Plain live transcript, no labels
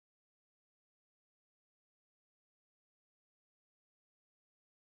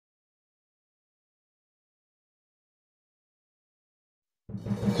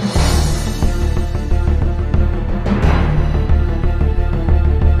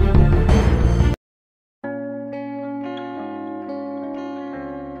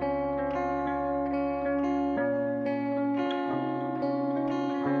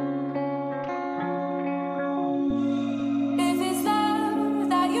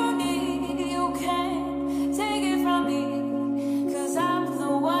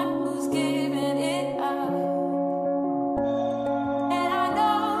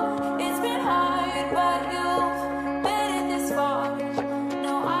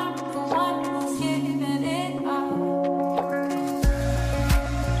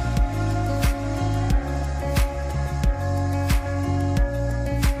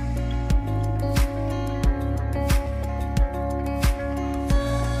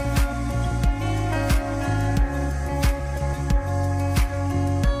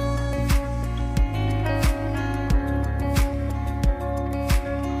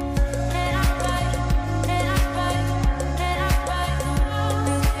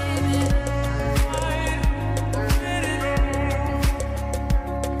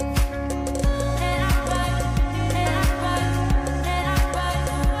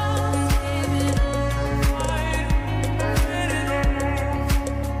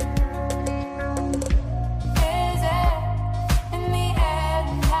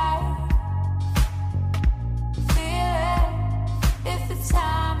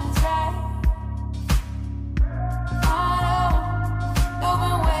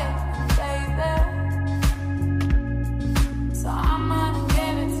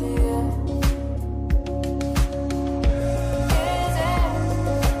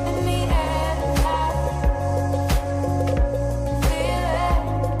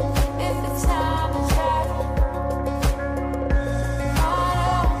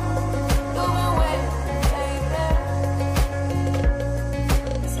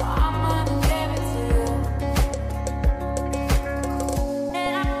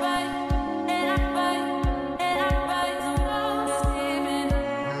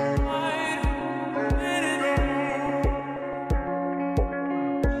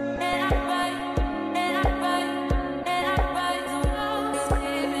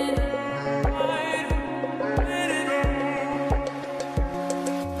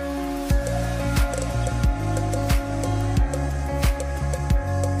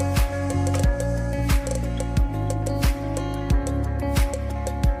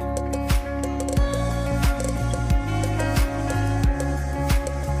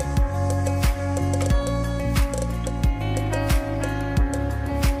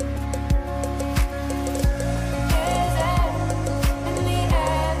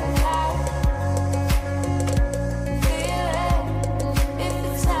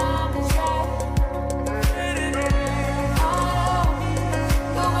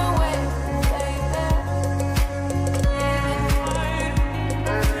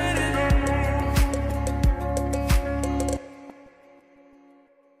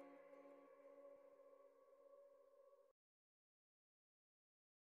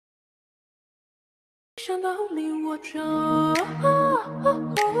想到你我就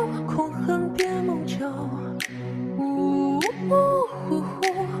空恨别梦久，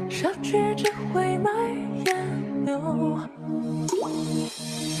小曲只会埋烟柳。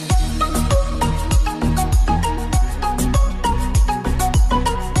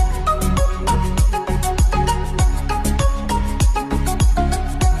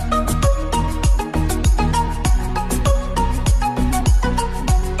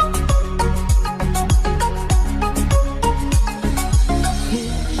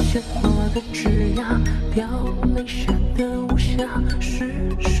凋零下的无暇，是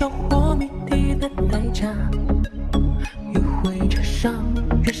收获谜底的代价。约会车上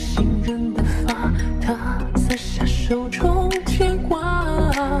约行人的发，他撒下手中牵挂。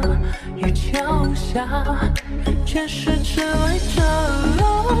月桥下，前世只为这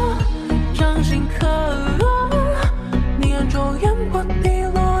掌心刻，你眼中烟波滴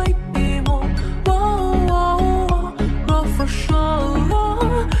落一笔墨。若佛说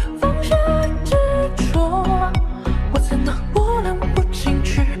放下执着，我才能波澜不惊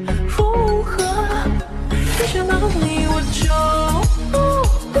去附和。一想到你我就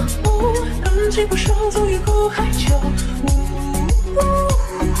感情不上足以苦海求。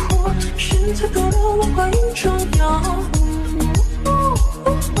寻次多留落花影中摇，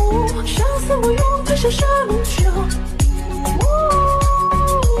相思无用太像沙梦酒。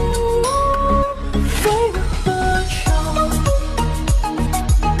为了何求？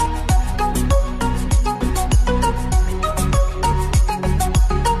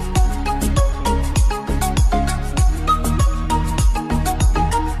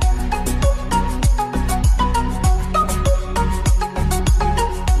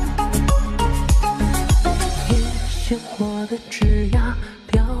鲜活的枝桠，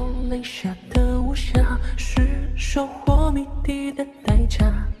凋零下的无暇，是收获谜底的代价。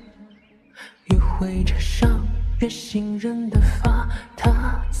约会车上约行人的发，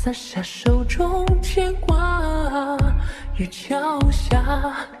他撒下手中牵挂。月桥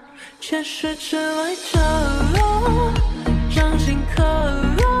下，前世只为这掌心刻，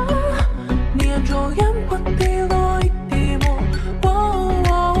你眼中烟波滴落一滴墨。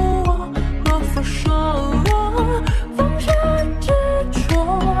若佛说放下执着，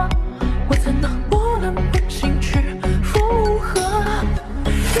我才能波澜不惊去附和。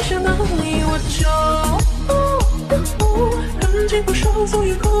一想到你我就感情不上足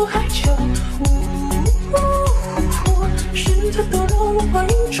以苦海求。寻次多留落花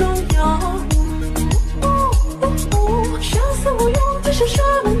影中摇，相思无用太像沙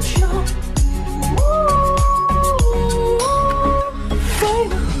梦酒。为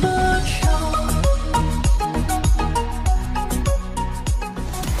了何求？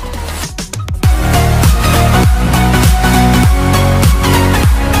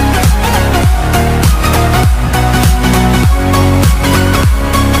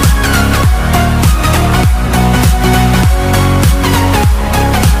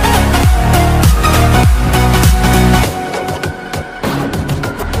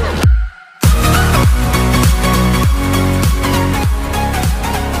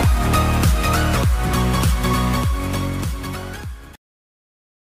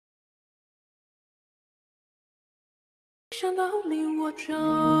想到你我就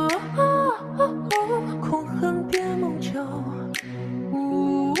空恨别梦久，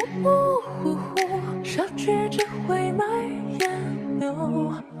小曲只会埋烟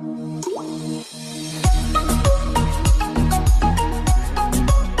柳。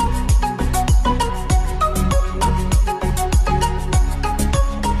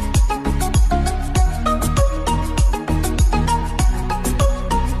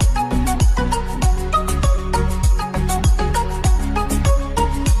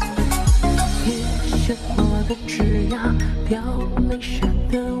枝桠，凋零下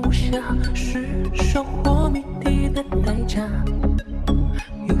的无暇，是收获谜底的代价。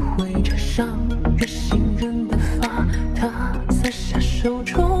约会车上约行人的发，他撒下手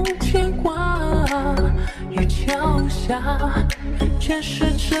中牵挂。月桥下，前世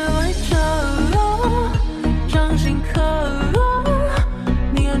只为这掌心刻，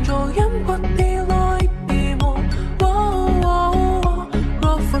你眼中烟波滴落一笔墨。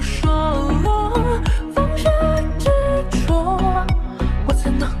若佛说放下执着，我才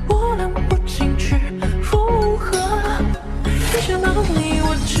能波澜不惊去附和。一想到你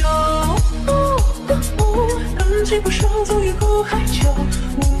我就感情不上足以苦海求。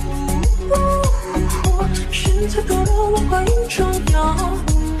寻次多留落花影中摇，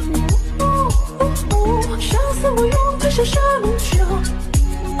相思无用太像沙梦酒。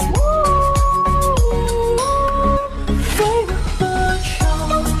为了何求？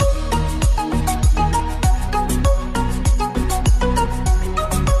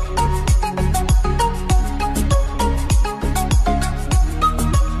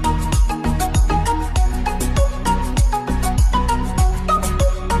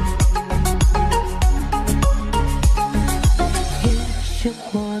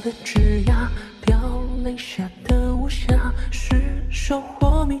活的枝桠，掉泪下的无暇，是收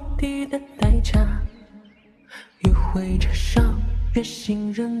获谜底的代价。约会着上越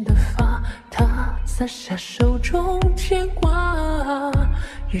信任的发，他撒下手中牵挂，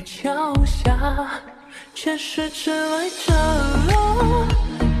月桥下前世真爱着了，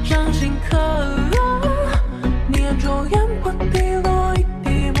掌心刻了，你眼中烟波滴落一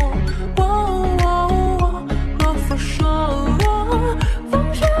滴墨。若否说我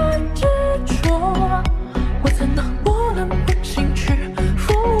放下执着，我才能波澜不惊去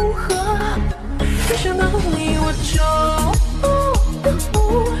附和。一想到你我就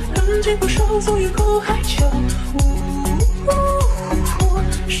恨尽不收，足以苦海求。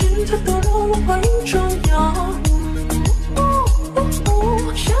是太多落落花影中有，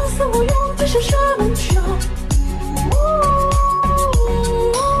相思无用，只剩下梦秋。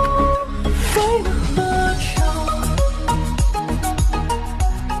为了何求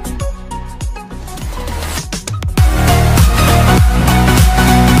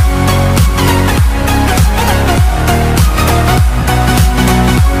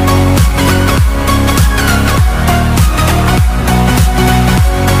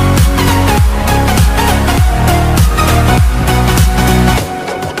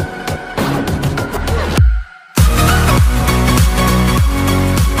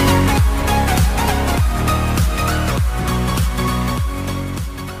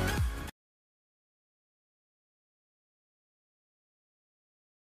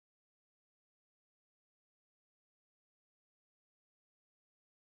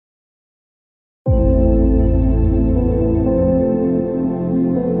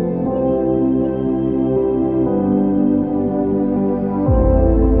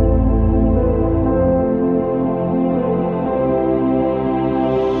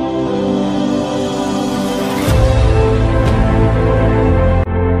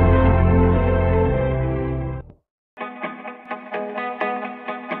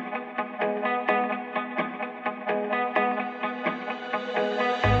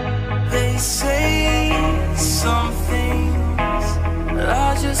？They say some things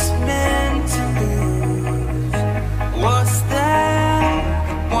are just meant to lose. What's that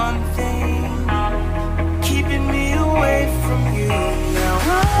one thing keeping me away from you? Now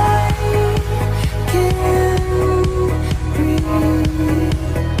I can't breathe.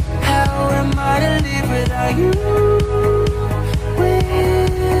 How am I to live without you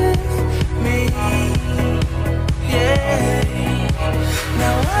with me? Yeah.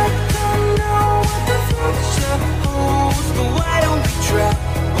 Now I don't know what the future holds, but why don't we try?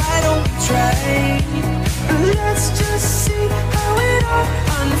 Why don't we try? Let's just see how it all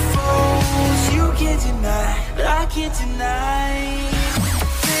unfolds. You can't deny, but I can't deny.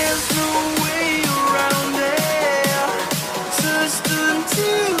 There's no way around it. Searched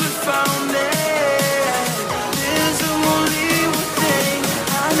until we found it. There's only one thing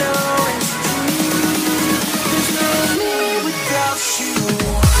I know it's true. There's no me without you.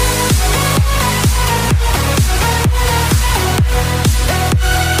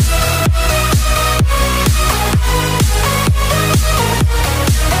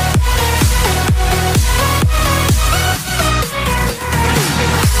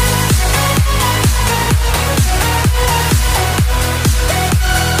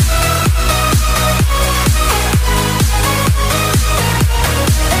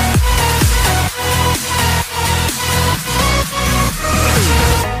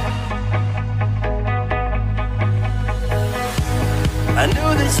 I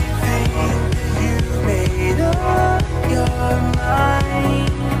know that you think that you made up your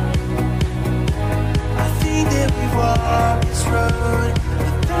mind. I think that we've walked this road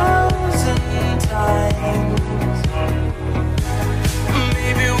 1,000 times.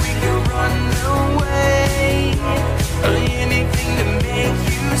 Maybe we could run away, anything to make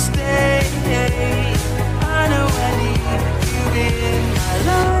you stay. I know I need you in my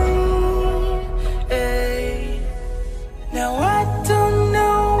life. Hey. Now I don't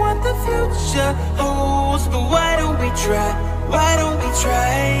know what the future holds, but why don't we try? Why don't we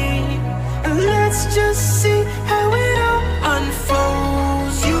try? Let's just see